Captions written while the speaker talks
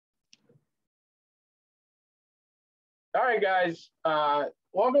All right, guys.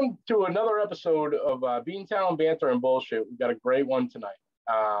 Welcome to another episode of BeanTown, Banter, and Bullshit. We've got a great one tonight.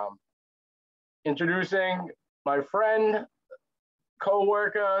 Um, Introducing my friend,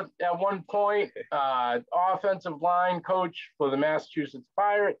 co-worker at one point, offensive line coach for the Massachusetts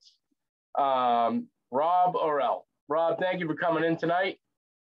Pirates, Rob Orell. Rob, thank you for coming in tonight.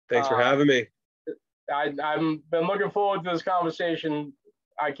 Thanks for Uh, having me. I've been looking forward to this conversation.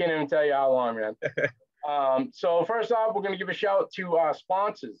 I can't even tell you how long, man. So first off, we're going to give a shout to our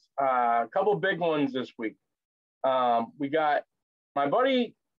sponsors. A couple big ones this week. We got my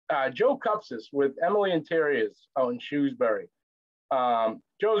buddy Joe Cupsis with Emily Interiors out in Shrewsbury.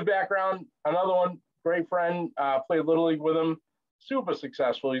 Joe's background, another one, great friend, played Little League with him, super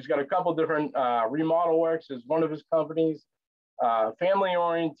successful. He's got a couple different remodel works as one of his companies. Family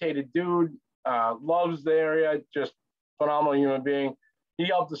orientated dude, loves the area, just phenomenal human being. He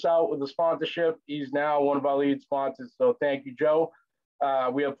helped us out with the sponsorship. He's now one of our lead sponsors. So thank you, Joe.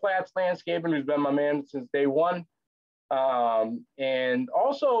 We have Platts Landscaping, who's been my man since day one. And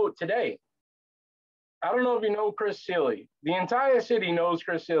also today, I don't know if you know Chris Seeley. The entire city knows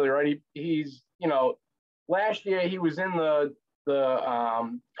Chris Seeley, right? He's, last year he was in the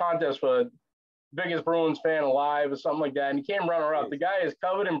contest for biggest Bruins fan alive or something like that, and he came runner up. The guy is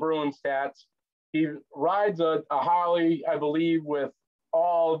covered in Bruins stats. He rides a Harley, I believe, with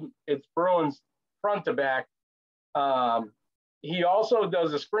all its Bruins front to back. He also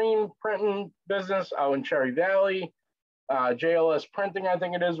does a screen printing business out in Cherry Valley, JLS Printing, I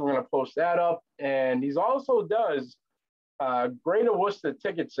think it is. We're going to post that up. And he also does Greater Worcester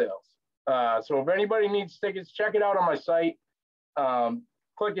ticket sales. So if anybody needs tickets, check it out on my site.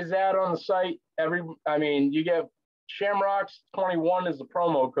 Click his ad on the site. You get Shamrocks 21 is the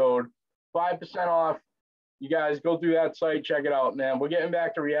promo code, 5% off. You guys go through that site, check it out, man. We're getting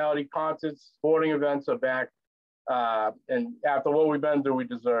back to reality. Concerts, sporting events are back. And after what we've been through, we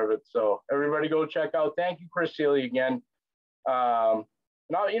deserve it. So everybody go check out. Thank you, Chris Seeley, again. Now,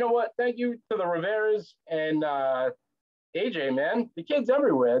 you know what? Thank you to the Riveras and AJ, man. The kid's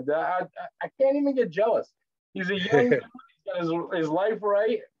everywhere. I can't even get jealous. He's a young dude. He's got his life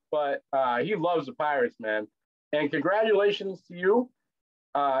right, but he loves the Pirates, man. And congratulations to you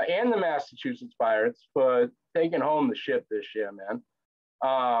and the Massachusetts Pirates for taking home the ship this year, man.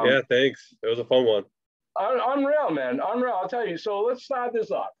 Yeah, thanks. It was a fun one. Unreal, man. Unreal. I'll tell you. So let's start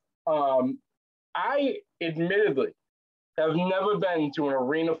this off. I admittedly have never been to an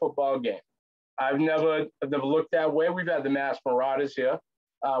arena football game. I've never looked that way. We've had the Mass Marauders here.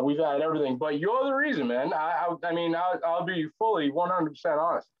 We've had everything, but you're the reason, man. I'll be fully 100%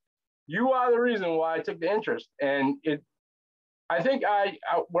 honest. You are the reason why I took the interest, and I think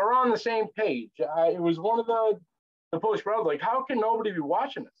we're on the same page. It was one of the posts where I was like, how can nobody be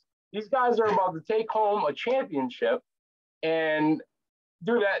watching this? These guys are about to take home a championship, and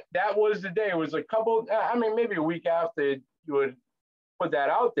dude, that was the day. It was a couple, maybe a week after you would put that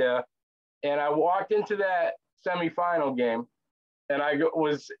out there, and I walked into that semifinal game, and I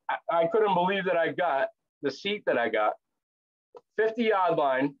couldn't believe that I got the seat that I got, 50-yard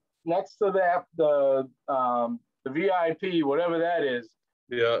line next to the VIP, whatever that is,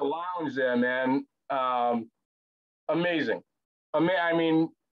 Yeah. the lounge there, man. Amazing.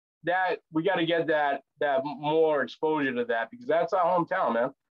 That we got to get that more exposure to that, because that's our hometown, man.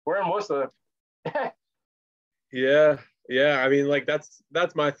 We're in Worcester. Yeah. Yeah.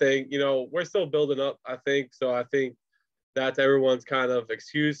 That's my thing. We're still building up, I think. So I think that's everyone's kind of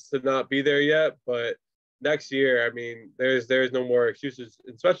excuse to not be there yet. But next year, there's no more excuses,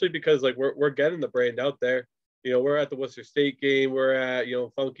 especially because we're getting the brand out there. We're at the Worcester State game. We're at,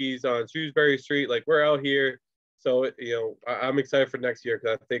 Funky's on Shrewsbury Street. We're out here. So, I'm excited for next year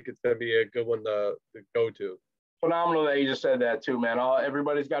because I think it's going to be a good one to go to. Phenomenal that you just said that too, man.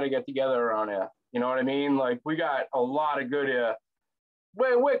 Everybody's got to get together around here. You know what I mean? We got a lot of good here.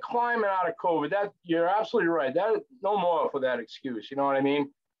 We're climbing out of COVID. That you're absolutely right. That no more for that excuse. You know what I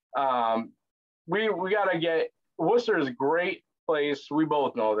mean? We got to get Worcester is a great place. We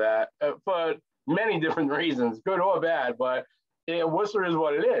both know that for many different reasons, good or bad. But Worcester is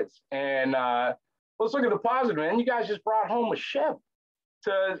what it is. And let's look at the positive, man. You guys just brought home a ship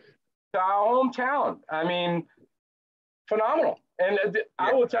to our hometown. Phenomenal. And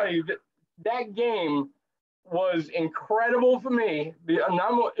I will tell you that game was incredible for me.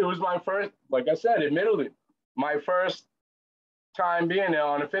 It was my first, like I said, admittedly, my first time being there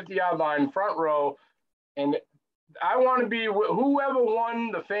on a 50-yard line, front row. And I want to be whoever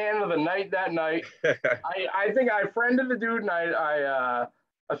won the fan of the night that night. I think I friended the dude, and I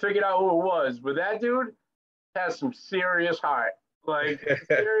figured out who it was. But that dude has some serious heart. Like,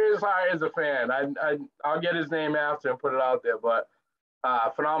 serious high as a fan. I'll get his name after and put it out there, but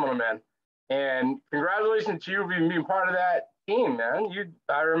phenomenal, man. And congratulations to you for being part of that team, man.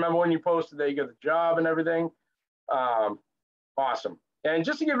 I remember when you posted that you got the job and everything. Awesome. And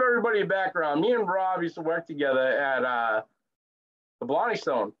just to give everybody a background, me and Rob used to work together at the Blarney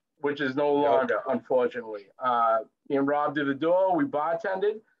Stone, which is no longer, unfortunately. Me and Rob did the door. We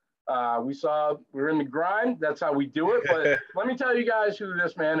bartended. We were in the grind. That's how we do it. But let me tell you guys who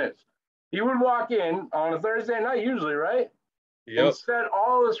this man is. He would walk in on a Thursday night, usually, right? Yep. And set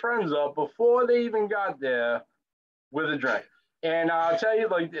all his friends up before they even got there with a drink. And I'll tell you,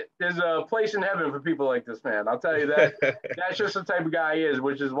 like, there's a place in heaven for people like this, man. I'll tell you that. That's just the type of guy he is,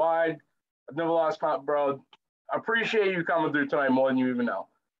 which is why I've never lost count, bro. I appreciate you coming through tonight more than you even know.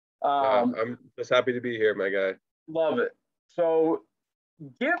 I'm just happy to be here, my guy. Love it. So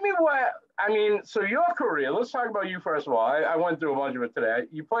give me so your career, let's talk about you first of all. I went through a bunch of it today.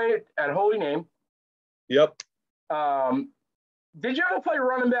 You played at Holy Name. Yep. Did you ever play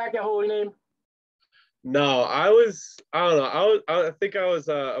running back at Holy Name? No, I don't know. I think I was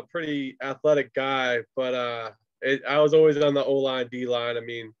a pretty athletic guy, but I was always on the O-line, D-line. I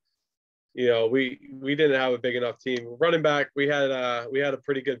mean, you know, we didn't have a big enough team. Running back, we had a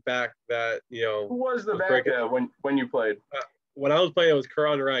pretty good back that, you know. Who was the back there when you played? When I was playing, it was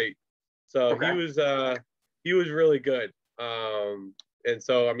Karan Wright. So okay. he was really good. And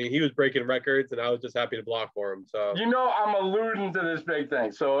so, I mean, he was breaking records, and I was just happy to block for him. So, you know, I'm alluding to this big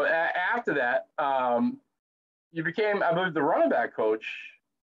thing. So after that, you became, I believe, the running back coach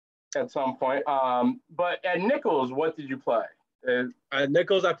at some point. But at Nichols, what did you play? At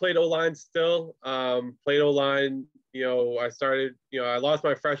Nichols, I played O-line still. Played O-line. You know, I lost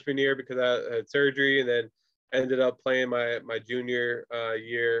my freshman year because I had surgery, and then ended up playing my junior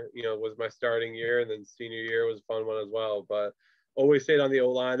year. You know, was my starting year, and then senior year was a fun one as well. But always stayed on the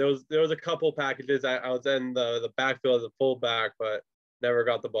O-line. There was a couple packages. I was in the backfield as a fullback, but never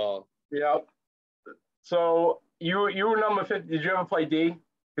got the ball. Yep. So you were number 50. Did you ever play D?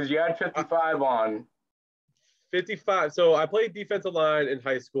 Because you had 55 on. 55. So I played defensive line in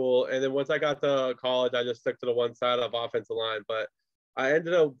high school, and then once I got to college, I just stuck to the one side of offensive line. But I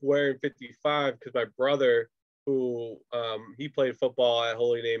ended up wearing 55 because my brother, who he played football at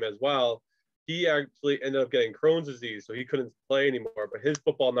Holy Name as well, he actually ended up getting Crohn's disease, so he couldn't play anymore. But his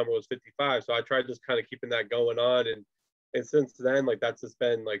football number was 55, so I tried just kind of keeping that going on, and since then, like, that's just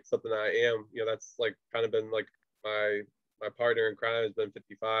been like something I am. You know, that's like kind of been like my partner in crime has been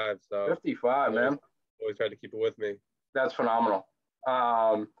 55. So 55, man. Always tried to keep it with me. That's phenomenal.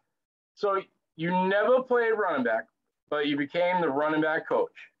 So you never played running back, but you became the running back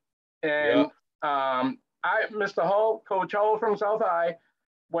coach. And Mr. Hull, Coach Hull from South High,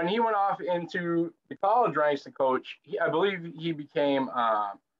 when he went off into the college ranks to coach, I believe he became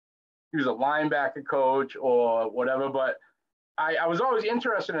he was a linebacker coach or whatever. But I was always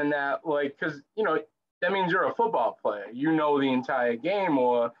interested in that, like, because, you know, that means you're a football player. You know the entire game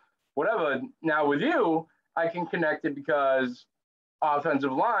or whatever. Now with you, I can connect it because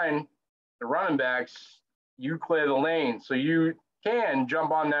offensive line, the running backs, you clear the lane. So you can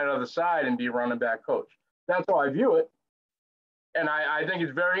jump on that other side and be a running back coach. That's how I view it. And I think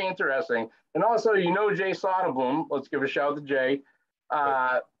it's very interesting. And also, you know, Jay Soderblom, let's give a shout out to Jay.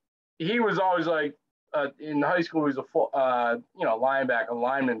 He was always like, in high school, he was a linebacker,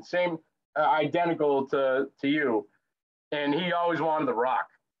 lineman, same, identical to you. And he always wanted the rock.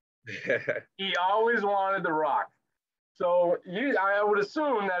 He always wanted the rock. So I would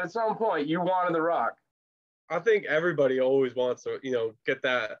assume that at some point you wanted the rock. I think everybody always wants to, you know, get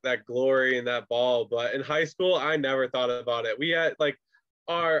that glory and that ball. But in high school, I never thought about it. We had, like,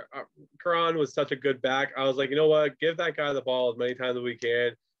 our Karan was such a good back. I was like, you know what, give that guy the ball as many times as we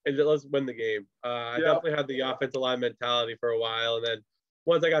can and let's win the game. I definitely had the offensive line mentality for a while. And then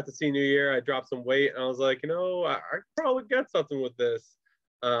once I got to senior year, I dropped some weight and I was like, you know, I probably get something with this.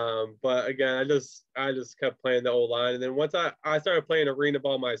 But again, I just kept playing the O-line. And then once I started playing arena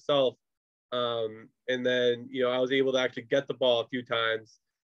ball myself, and then, you know, I was able to actually get the ball a few times.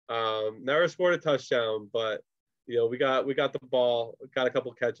 Never scored a touchdown, but, you know, we got the ball, got a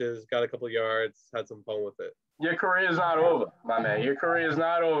couple catches, got a couple yards, had some fun with it. Your career is not over, my man. Your career is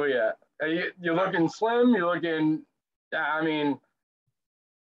not over yet. You're looking slim. You're looking, I mean,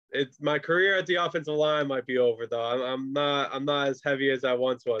 it's my career at the offensive line might be over though. I'm not as heavy as I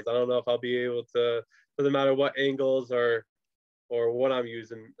once was. I don't know if I'll be able to, doesn't matter what angles or what I'm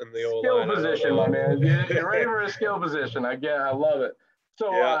using in the O-line. Skill position, my man. You're ready for a skill position. I love it.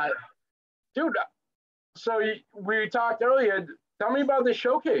 So, dude, so we talked earlier. Tell me about the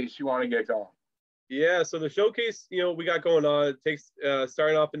showcase you want to get going. Yeah, so the showcase, we got going on, it takes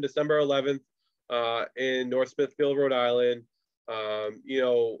starting off in December 11th in North Smithfield, Rhode Island.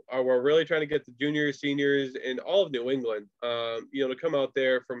 We're really trying to get the juniors, seniors, and all of New England, to come out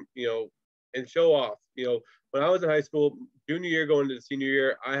there from, and show off. When I was in high school, junior year going into the senior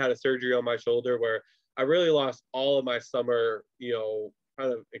year, I had a surgery on my shoulder where I really lost all of my summer,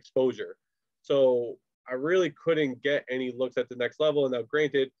 kind of exposure. So I really couldn't get any looks at the next level. And now,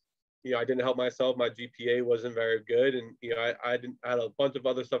 granted, I didn't help myself. My GPA wasn't very good. And, I had a bunch of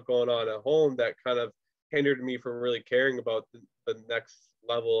other stuff going on at home that kind of hindered me from really caring about the next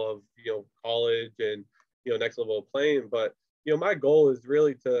level of, college and, next level of playing. But, my goal is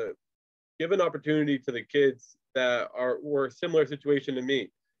really to give an opportunity to the kids that were a similar situation to me.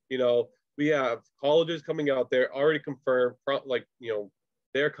 We have colleges coming out there already confirmed,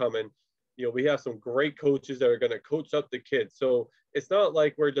 they're coming. We have some great coaches that are going to coach up the kids. So it's not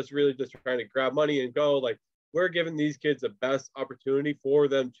like we're just trying to grab money and go. Like, we're giving these kids the best opportunity for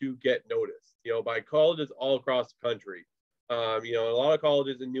them to get noticed, by colleges all across the country. A lot of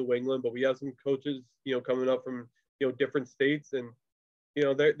colleges in New England, but we have some coaches, coming up from, different states, and,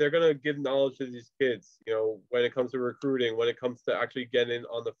 they're going to give knowledge to these kids, when it comes to recruiting, when it comes to actually getting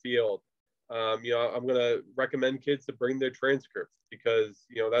on the field. I'm going to recommend kids to bring their transcripts because,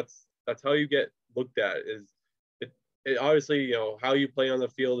 that's how you get looked at. It obviously, how you play on the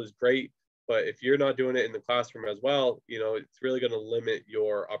field is great, but if you're not doing it in the classroom as well, it's really going to limit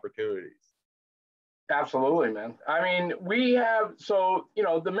your opportunities. Absolutely, man. I mean,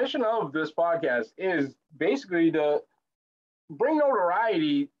 the mission of this podcast is basically to bring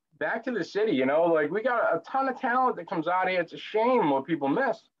notoriety back to the city. Like, we got a ton of talent that comes out here. It's a shame what people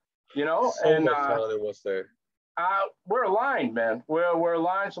miss, So much talent in Worcester. We're aligned, man. We're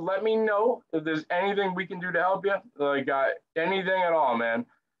aligned. So let me know if there's anything we can do to help you. Like, anything at all, man.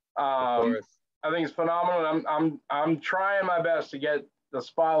 Of course. I think it's phenomenal. I'm trying my best to get the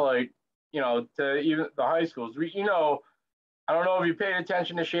spotlight, to even the high schools. I don't know if you paid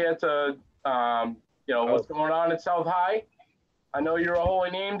attention this year to, what's going on at South High. I know you're a holy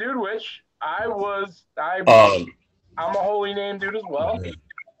name dude, which I'm a holy name dude as well.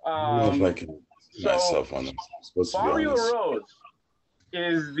 I don't know if I can myself on this. Bobby Larose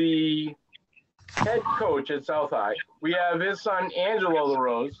is the head coach at South High. We have his son, Angelo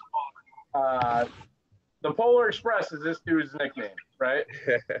Larose. The Polar Express is this dude's nickname, right?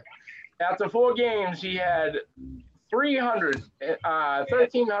 After 4 games, he had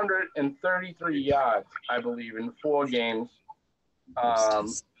 1,333 yards, I believe, in 4 games.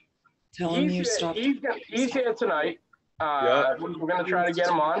 Tell him you stopped. He's here tonight. We're going to try to get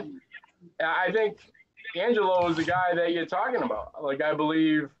him on. I think Angelo is the guy that you're talking about. Like, I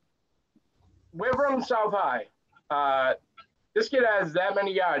believe we're from South High. This kid has that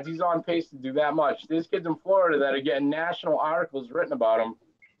many yards. He's on pace to do that much. There's kids in Florida that are getting national articles written about him.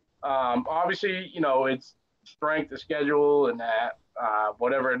 Obviously, it's strength of schedule and that,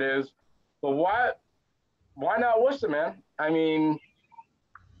 whatever it is. But why not Worcester, man? I mean,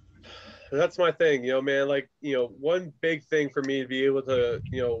 that's my thing, man. Like, one big thing for me to be able to,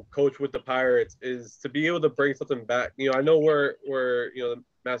 coach with the Pirates is to be able to bring something back. I know we're the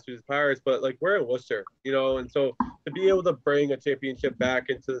Massachusetts Pirates, but like, we're in Worcester, and so to be able to bring a championship back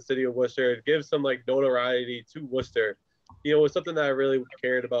into the city of Worcester, it gives some like notoriety to Worcester. Was something that I really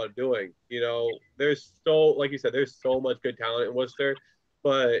cared about doing. There's like you said, there's so much good talent in Worcester,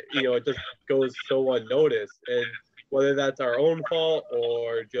 but it just goes so unnoticed. And whether that's our own fault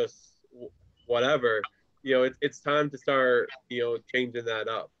or just whatever, it's time to start, changing that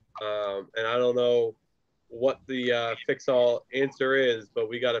up. And I don't know what the fix-all answer is, but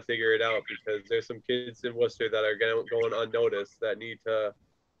we got to figure it out because there's some kids in Worcester that are going unnoticed that need to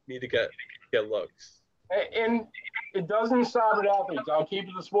get looks. And it doesn't stop at athletes. I'll keep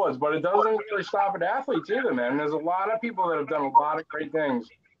it to sports, but it doesn't really stop at athletes either, man. There's a lot of people that have done a lot of great things.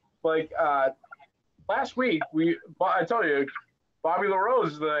 Like last week, I told you, Bobby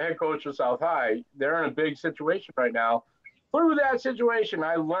Larose is the head coach of South High. They're in a big situation right now. Through that situation,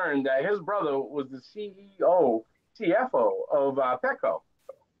 I learned that his brother was the CFO of Petco.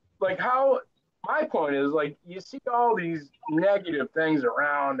 Like, my point is, like, you see all these negative things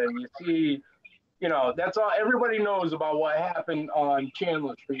around and you see, that's all everybody knows about what happened on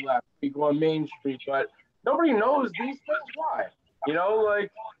Chandler Street last week on Main Street, but nobody knows these things why.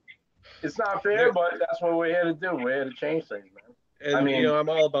 Like, it's not fair, but that's what we're here to do. We're here to change things, man. And, I'm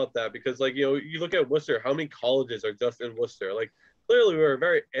all about that because, like, you look at Worcester, how many colleges are just in Worcester? Like, clearly we're a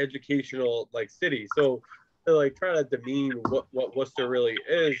very educational, like, city. So, to, like, try to demean what Worcester really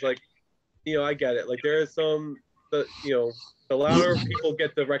is, like, I get it. Like, there is the louder people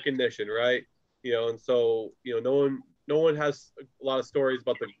get the recognition, right? And so, no one has a lot of stories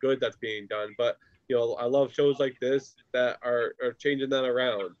about the good that's being done, but, I love shows like this that are changing that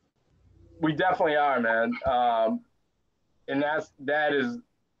around. We definitely are, man. And that is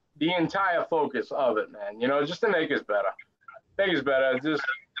the entire focus of it, man. Just to make us better. Make us better. Just,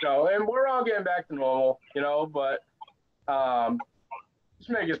 and we're all getting back to normal, but just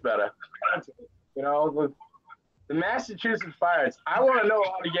make us better. That's it. The Massachusetts Pirates, I want to know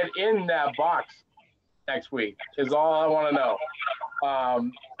how to get in that box next week is all I want to know.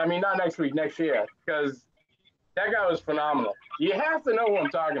 I mean, not next week, next year, because that guy was phenomenal. You have to know who I'm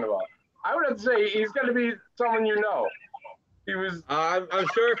talking about. I would have to say he's going to be someone you know. He was. I'm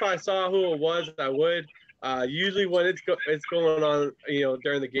sure if I saw who it was, I would. Usually when it's going on,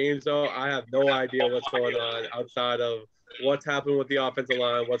 during the games, though, I have no idea what's going on outside of what's happened with the offensive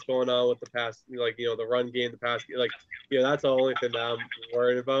line, what's going on with the pass, the run game, the pass, that's the only thing that I'm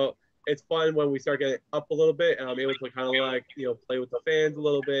worried about. It's fun when we start getting up a little bit and I'm able to kind of play with the fans a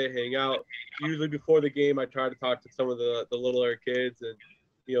little bit, hang out. Usually before the game, I try to talk to some of the littler kids and,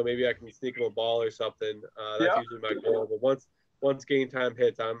 maybe I can sneak them a ball or something. That's usually my goal. But once game time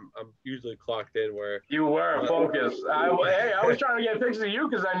hits, I'm usually clocked in where you were focused. I was trying to get pictures of you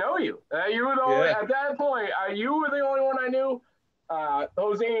because I know you. You were the only at that point. You were the only one I knew.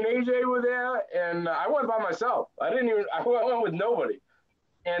 Jose and AJ were there, and I went by myself. I went with nobody.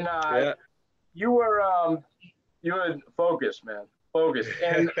 And you were focused, man, focused.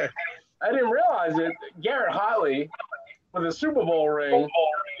 And I didn't realize it. Garrett Hartley with a Super Bowl ring.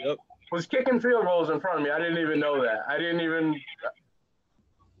 Yep. Was kicking field goals in front of me. I didn't even know that. I didn't even.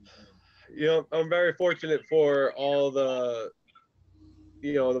 I'm very fortunate for all the,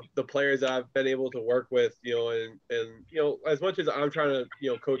 the players that I've been able to work with, and as much as I'm trying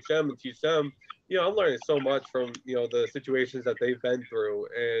to, coach them and teach them, I'm learning so much from, the situations that they've been through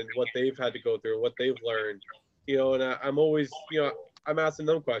and what they've had to go through, what they've learned, and I'm always, I'm asking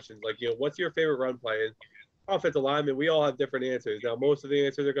them questions like, what's your favorite run play? And offensive linemen, we all have different answers. Now, most of the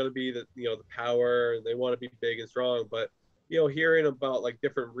answers are going to be the power, and they want to be big and strong. But hearing about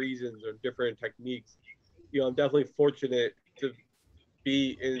different reasons or different techniques, I'm definitely fortunate to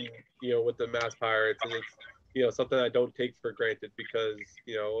be in with the Mass Pirates, and it's something I don't take for granted because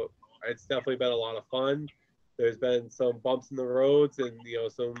it's definitely been a lot of fun. There's been some bumps in the roads and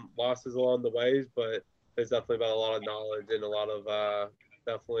some losses along the ways, but there's definitely been a lot of knowledge and a lot of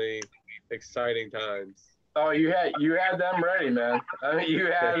definitely exciting times. Oh, you had them ready, man. I mean, you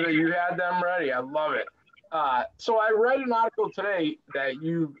had them ready. I love it. So I read an article today that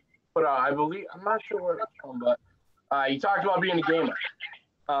you put out. I believe I'm not sure where it's from, but you talked about being a gamer.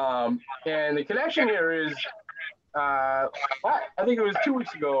 And the connection here is, I think it was 2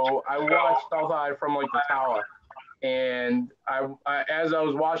 weeks ago. I watched South High from the tower, and I as I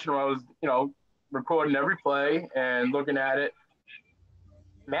was watching them, I was recording every play and looking at it.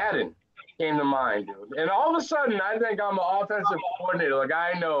 Madden came to mind, dude. And all of a sudden, I think I'm an offensive coordinator.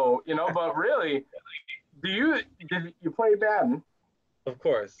 I know, but really, did you play Madden? Of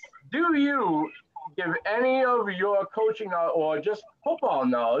course. Do you give any of your coaching or just football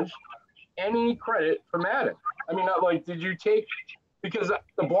knowledge any credit for Madden? I mean, did you take, because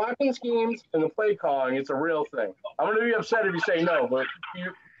the blocking schemes and the play calling, it's a real thing. I'm going to be upset if you say no, but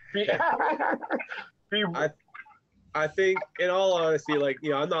I think, in all honesty,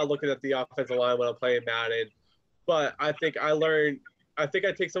 I'm not looking at the offensive line when I'm playing Madden, but I think I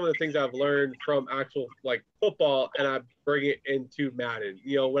take some of the things I've learned from actual football and I bring it into Madden.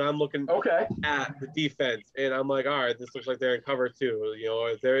 When I'm looking at the defense and I'm like, all right, this looks like they're in cover 2, or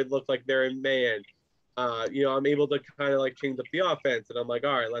it looks like they're in man. I'm able to kind of change up the offense and I'm like,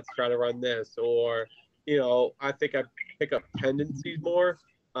 all right, let's try to run this. Or, I think I pick up tendencies more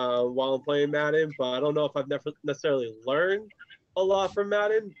while I'm playing Madden, but I don't know if I've never necessarily learned a lot from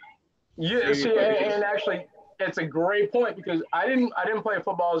Madden. Yeah, see, and actually, it's a great point because I didn't play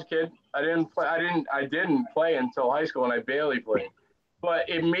football as a kid. I didn't play until high school, and I barely played. But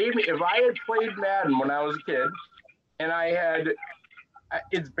it made me, if I had played Madden when I was a kid, and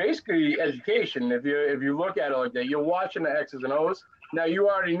it's basically education. If you look at it like that, you're watching the X's and O's. Now you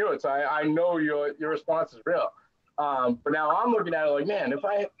already knew it, so I know your response is real. But now I'm looking at it like, man, if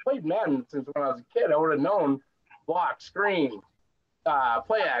I had played Madden since when I was a kid, I would have known block, screen,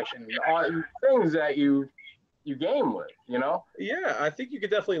 play action, things that you game with, Yeah, I think you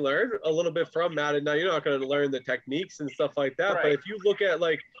could definitely learn a little bit from Madden. Now, you're not going to learn the techniques and stuff like that, right. But if you look at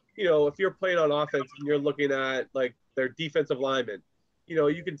if you're playing on offense and you're looking at their defensive linemen,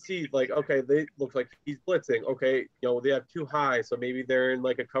 you can see okay, they look like he's blitzing. Okay, they have 2 high, so maybe they're in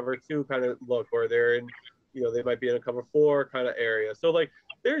a cover 2 kind of look, or they're in, they might be in a cover 4 kind of area. So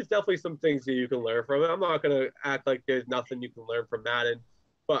there's definitely some things that you can learn from it. I'm not going to act like there's nothing you can learn from Madden,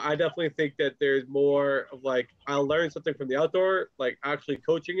 but I definitely think that there's more of like, I'll learn something from the outdoor, like actually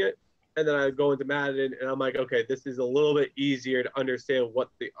coaching it. And then I go into Madden and I'm like, okay, this is a little bit easier to understand what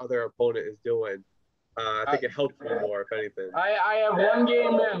the other opponent is doing. I think it helps me more, if anything. I have one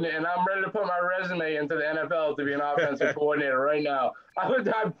game in, and I'm ready to put my resume into the NFL to be an offensive coordinator right now.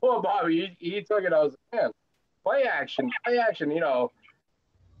 Poor Bobby, he took it. I was like, man, play action. You know,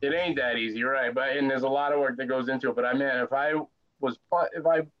 it ain't that easy, right? And there's a lot of work that goes into it. But if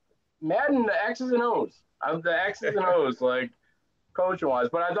I Madden the X's and O's, the X's and O's, like coaching wise.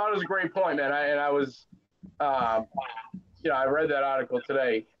 But I thought it was a great point, man. I was, you know, I read that article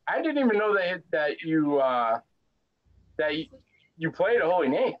today. I didn't even know that you played a Holy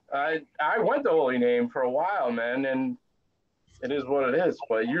Name. I went to Holy Name for a while, man, and it is what it is.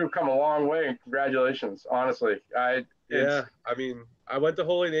 But you've come a long way. Congratulations, honestly. I mean, I went to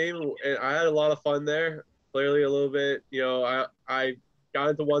Holy Name and I had a lot of fun there. Clearly, a little bit. You know, I got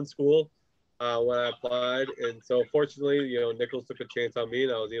into one school when I applied, and so fortunately, you know, Nichols took a chance on me,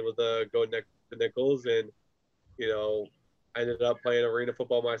 and I was able to go to Nichols, and you know, I ended up playing arena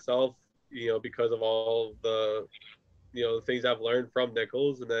football myself, you know, because of all the, you know, the things I've learned from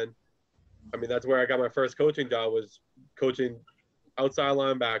Nichols. And then, I mean, that's where I got my first coaching job, was coaching outside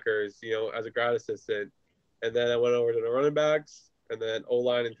linebackers, you know, as a grad assistant. And then I went over to the running backs and then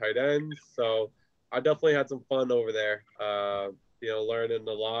O-line and tight ends. So I definitely had some fun over there, you know, learning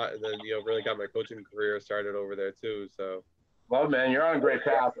a lot. And then, you know, really got my coaching career started over there too. So. Well, man, you're on a great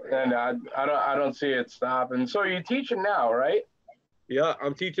path, and I don't see it stopping. So you're teaching now, right? Yeah,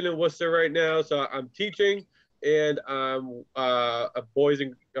 I'm teaching in Worcester right now. So I'm teaching, and I'm I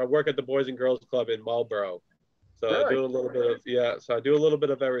work at the Boys and Girls Club in Marlboro. So really? I do a little bit of So I do a little bit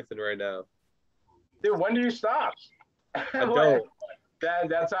of everything right now. Dude, when do you stop? I don't.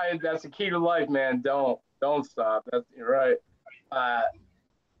 That's the key to life, man. Don't stop. You're right.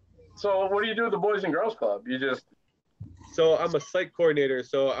 So what do you do with the Boys and Girls Club? So I'm a site coordinator.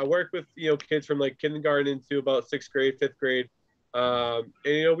 So I work with, you know, kids from like kindergarten to about 6th grade, 5th grade. And,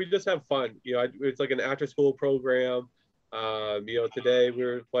 you know, we just have fun. You know, it's like an after school program. You know, today we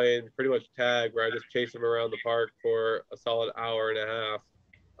were playing pretty much tag, where I just chased them around the park for a solid hour and a half.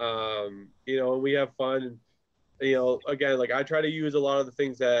 You know, and we have fun. And, you know, again, like I try to use a lot of the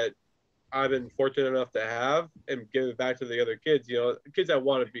things that I've been fortunate enough to have and give it back to the other kids, you know, kids that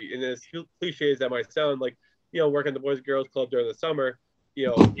want to be. And as cliche as that might sound, like, you know, working the Boys and Girls Club during the summer, you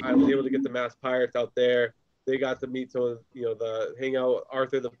know, I was able to get the Mass Pirates out there. They got to meet some of, you know, hang out with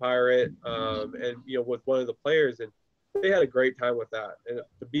Arthur the Pirate, and, you know, with one of the players. And they had a great time with that. And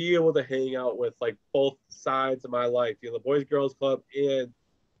to be able to hang out with, like, both sides of my life, you know, the Boys and Girls Club and,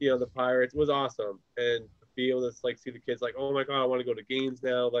 you know, the Pirates was awesome. And to be able to, like, see the kids like, oh, my God, I want to go to games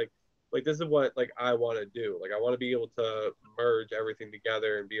now. Like this is what, like, I want to do. Like, I want to be able to merge everything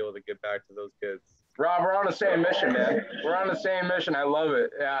together and be able to get back to those kids. Rob, we're on the same mission, man. We're on the same mission. I love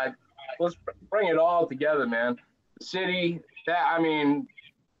it. Let's bring it all together, man. The city, I mean,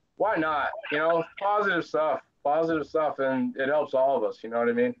 why not? You know, positive stuff, and it helps all of us. You know what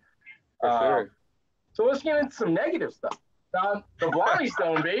I mean? For sure. So let's get into some negative stuff. The Blarney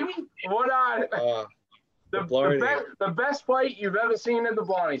Stone, baby. The best fight you've ever seen at the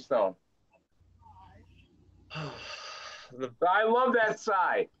Blarney Stone? I love that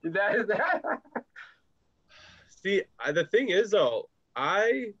side. See, the thing is, though,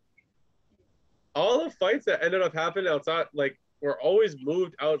 all the fights that ended up happening outside, like, were always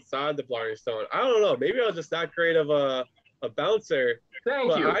moved outside the Blarney Stone. I don't know. Maybe I was just that great of a bouncer.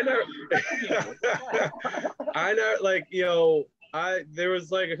 Thank you. I never, like, you know, there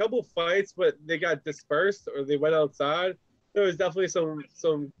was like a couple fights, but they got dispersed or they went outside. There was definitely some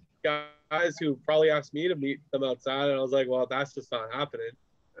guys who probably asked me to meet them outside, and I was like, well, that's just not happening.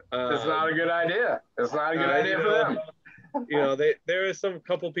 It's not a good idea. It's not a good idea for them. You know, there was some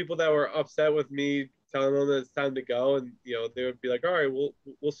couple people that were upset with me telling them that it's time to go, and you know, they would be like, all right,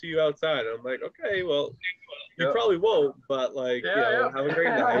 we'll see you outside. And I'm like, okay, well, you probably won't, but like, you know, have a great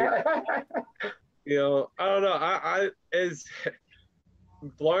night. You know, I don't know.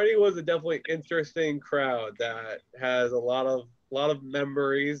 Blarney was a definitely interesting crowd that has a lot of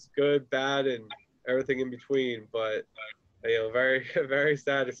memories, good, bad, and everything in between. But you know, very, very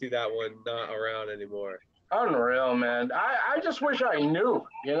sad to see that one not around anymore. Unreal, man. I just wish I knew,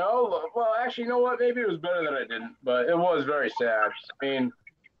 you know? Well, actually, you know what? Maybe it was better that I didn't, but it was very sad. I mean,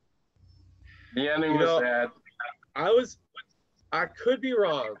 the ending was sad. I could be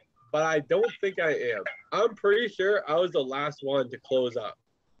wrong, but I don't think I am. I'm pretty sure I was the last one to close up.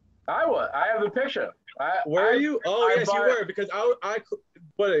 I was. I have the picture. Were you? Oh, yes, you were, because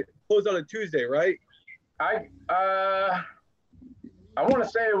but it closed on a Tuesday, right? I want to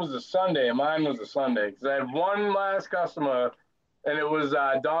say it was a Sunday, and mine was a Sunday because I had one last customer, and it was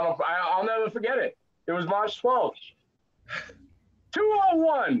Donald. I'll never forget it. It was March 12th.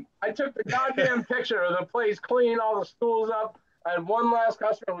 2:01. I took the goddamn picture of the place clean, all the stools up. I had one last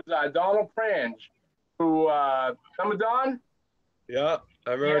customer, it was Donald Prange, who, remember Don? Yeah,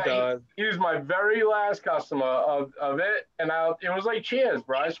 I remember Don. He was my very last customer of it, and it was like cheers,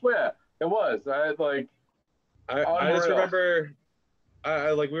 bro. I swear it was. I just remember,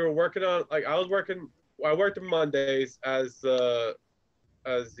 we were working on I worked on Mondays as the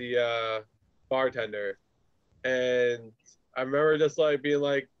bartender, and I remember just like being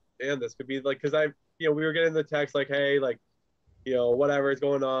like, damn, this could be like, because we were getting the text like, hey, like, whatever is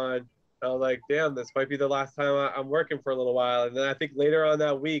going on. And I was like, damn, this might be the last time I'm working for a little while. And then I think later on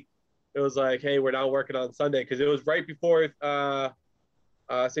that week, it was like, hey, we're not working on Sunday, because it was right before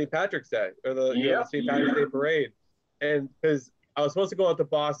St. Patrick's Day, or the St. Patrick's Day parade. And because I was supposed to go out to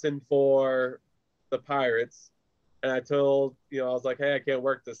Boston for the Pirates, and I told, I was like, hey, I can't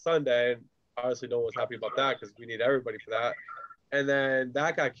work this Sunday. And obviously no one was happy about that because we need everybody for that. And then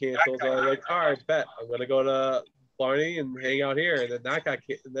that got canceled. So I was like, all right, bet. I'm going to go to Blarney and hang out here. And then that got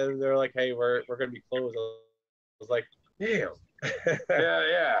canceled. And then they're like, hey, we're going to be closed. I was like, damn.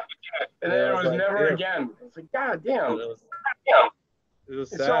 yeah. And then it was like, never again. I was like, God damn. It was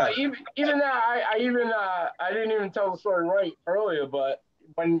sad. So even that, I didn't even tell the story right earlier, but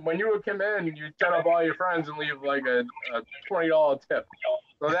when you would come in, you set up all your friends and leave like a $20 tip.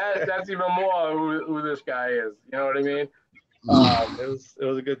 So that's even more who this guy is. You know what I mean? It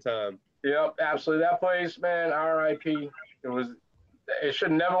was a good time. Yep, absolutely. That place, man, R.I.P. It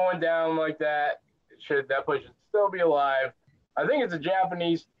should never went down like that. That place should still be alive. I think it's a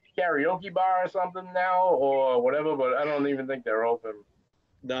Japanese karaoke bar or something now or whatever, but I don't even think they're open.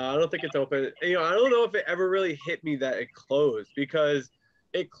 No, I don't think it's open. I don't know if it ever really hit me that it closed, because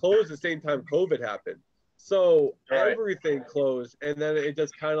it closed the same time COVID happened. So everything closed, and then it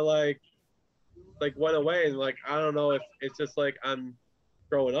just kind of like went away. And like, I don't know if it's just like I'm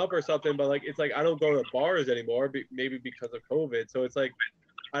growing up or something, but like, it's like I don't go to bars anymore, maybe because of COVID. So it's like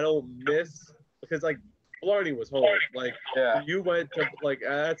I don't miss, because like Blarney was home. Like you went to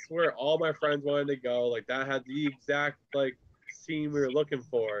that's where all my friends wanted to go. Like that had the exact like scene we were looking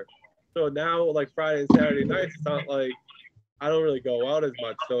for. So now like Friday and Saturday nights, it's not like I don't really go out as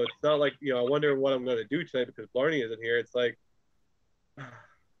much. So it's not like, I wonder what I'm going to do tonight because Blarney isn't here. It's like,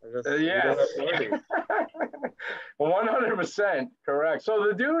 yes. 100% correct. So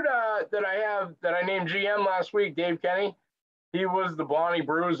the dude that I named GM last week, Dave Kenny, he was the Blarney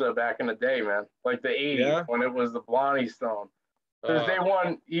Bruiser back in the day, man. Like the 80s when it was the Blarney Stone. Because they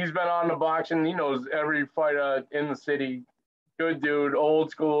won, he's been on the boxing. He knows every fighter in the city. Good dude, old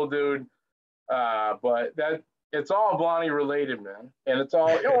school dude. But it's all Blarney related, man. And it's all,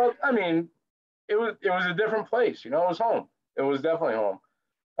 I mean, it was a different place, it was home. It was definitely home.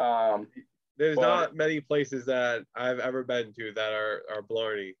 There's not many places that I've ever been to that are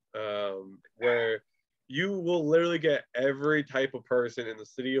Blarney, where you will literally get every type of person in the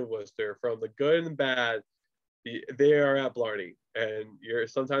city of Worcester, from the good and the bad. They are at Blarney, and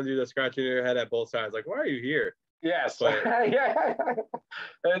sometimes you're just scratching your head at both sides, like, why are you here? Yes. Yeah.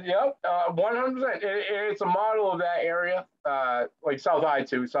 100%. It's a model of that area, like South High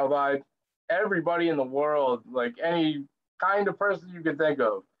too. South High, everybody in the world, like any kind of person you could think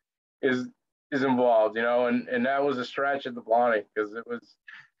of, is involved, and that was a stretch at the Blarney because it was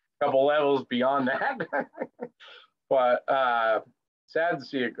a couple levels beyond that. But sad to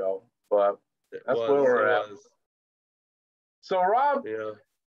see it go. But that's where we're at. So Rob,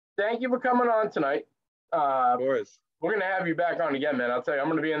 thank you for coming on tonight. Of course. We're gonna have you back on again, man. I'll tell you, I'm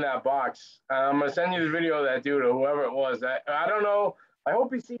gonna be in that box. I'm gonna send you the video of that dude or whoever it was. I don't know. I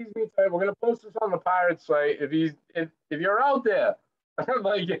hope he sees me tonight. We're gonna post this on the Pirates site. If you're out there,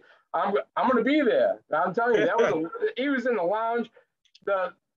 like I'm gonna be there. I'm telling you, he was in the lounge.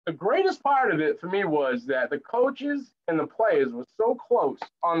 The greatest part of it for me was that the coaches and the players were so close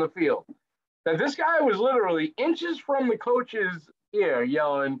on the field that this guy was literally inches from the coach's ear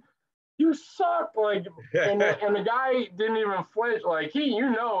yelling, "You suck!" Like, and the guy didn't even flinch. Like he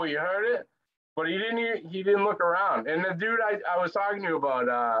heard it, but he didn't look around. And the dude I was talking to you about,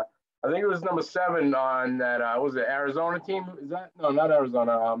 I think it was number 7 on that. Was it Arizona team? Is that no, not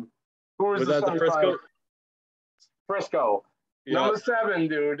Arizona. Who was that? The Frisco. Frisco. Yeah. Number 7,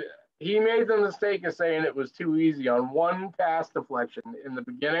 dude. He made the mistake of saying it was too easy on one pass deflection in the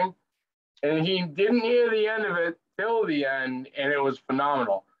beginning, and he didn't hear the end of it till the end, and it was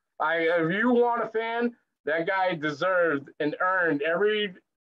phenomenal. If you want a fan, that guy deserved and earned every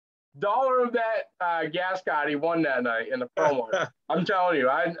dollar of that gas card he won that night in the promo. I'm telling you,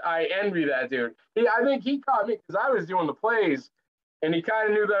 I envy that dude. I think he caught me because I was doing the plays, and he kind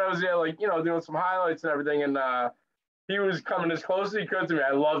of knew that I was there, like, you know, doing some highlights and everything, and he was coming as close as he could to me.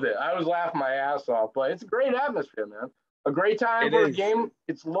 I loved it. I was laughing my ass off, but it's a great atmosphere, man. A great time for a game.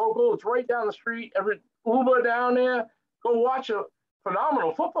 It's local. It's right down the street. Every Uber down there. Go watch a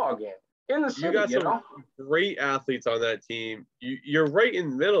phenomenal football game in the city. You got some great athletes on that team. You're right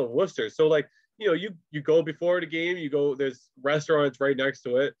in the middle of Worcester. So, like, you know, you go before the game, you go, there's restaurants right next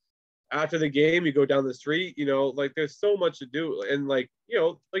to it. After the game, you go down the street, you know, like, there's so much to do. And, like, you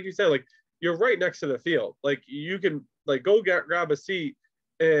know, like you said, like, you're right next to the field. Like, you can, like, go grab a seat,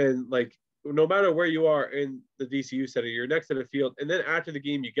 and, like, no matter where you are in the DCU center, you're next to the field. And then after the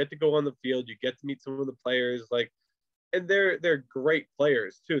game, you get to go on the field, you get to meet some of the players, like, and they're great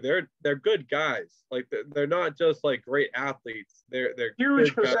players too. They're good guys. Like, they're not just like great athletes. They're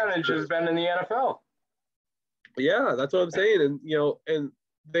huge percentage has been in the NFL. Yeah, that's what I'm saying. And, you know, and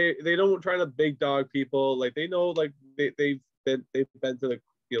they don't try to big dog people. Like, they know, like, they've been to the,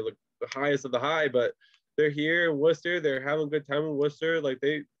 you know, the highest of the high, but they're here in Worcester. They're having a good time in Worcester. Like,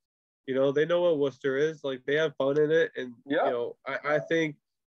 they, you know, they know what Worcester is. Like, they have fun in it. And, you know, I think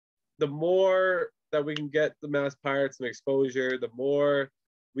the more that we can get the Mass Pirates some exposure, the more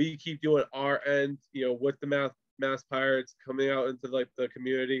we keep doing our end, you know, with the Mass Pirates coming out into, like, the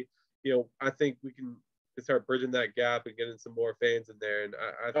community, you know, I think we can start bridging that gap and getting some more fans in there. And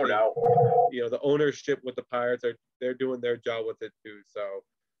I think, you know, the ownership with the Pirates they're doing their job with it too. So,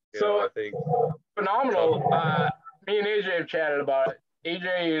 you know, I think phenomenal. Me and AJ have chatted about it.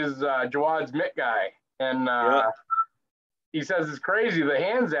 AJ is Jawad's mitt guy, and he says it's crazy the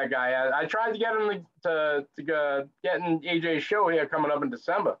hands that guy has. I tried to get him to get in AJ's show here coming up in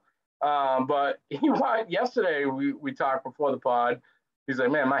December, but he went yesterday. We talked before the pod. He's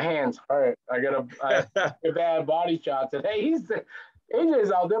like, man, my hands hurt. I got a bad body shot today.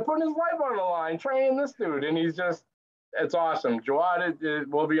 AJ's out there putting his life on the line, training this dude, and he's just, it's awesome. Jawad it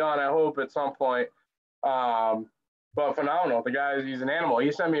will be on, I hope, at some point. But phenomenal. The guy, he's an animal.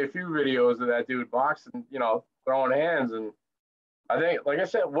 He sent me a few videos of that dude boxing, you know, throwing hands, and I think, like I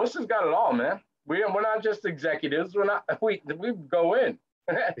said, Worcester's got it all, man. We're not just executives. We go in.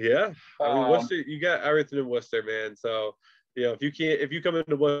 Yeah, I mean, Worcester, you got everything in Worcester, man. So, you know, if you come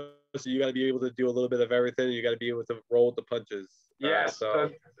into Worcester, you got to be able to do a little bit of everything. You got to be able to roll with the punches. Yes,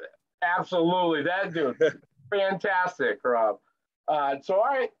 absolutely. That dude, fantastic, Rob. So, all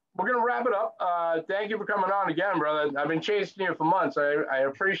right, we're gonna wrap it up. Thank you for coming on again, brother. I've been chasing you for months. I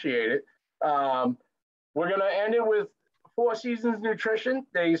appreciate it. We're gonna end it with Four Seasons Nutrition.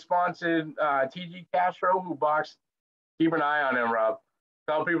 They sponsored TG Castro, who boxed. Keep an eye on him, Rob.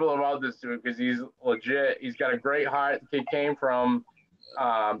 Tell people about this dude because he's legit. He's got a great heart. The kid came from,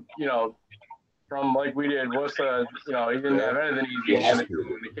 you know, from like we did. Worcester, you know, he didn't have anything easy. And the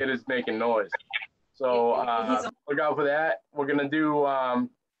kid is making noise. So look out for that. We're gonna do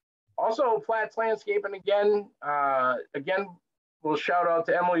also Flats Landscaping again. Again, we'll shout out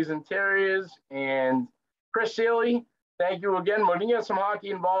to Emily's Interiors and Chris Sealy. Thank you again. We're gonna get some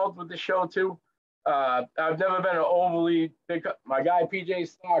hockey involved with the show too. I've never been an overly big. My guy PJ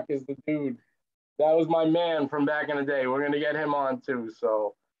Stock is the dude. That was my man from back in the day. We're gonna get him on too.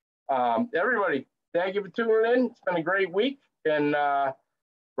 So, everybody, thank you for tuning in. It's been a great week. And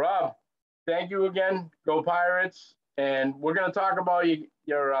Rob, thank you again. Go Pirates! And we're gonna talk about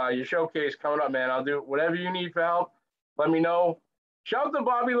your showcase coming up, man. I'll do whatever you need for help. Let me know. Shout out to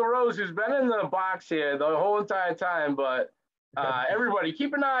Bobby Larose, who's been in the box here the whole entire time, but. Everybody,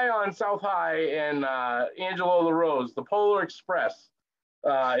 keep an eye on South High and Angelo Larose, the Polar Express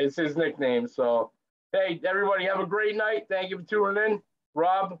is his nickname. So, hey, everybody, have a great night. Thank you for tuning in.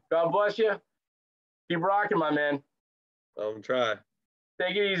 Rob, God bless you. Keep rocking, my man. Try.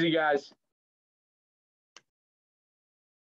 Take it easy, guys.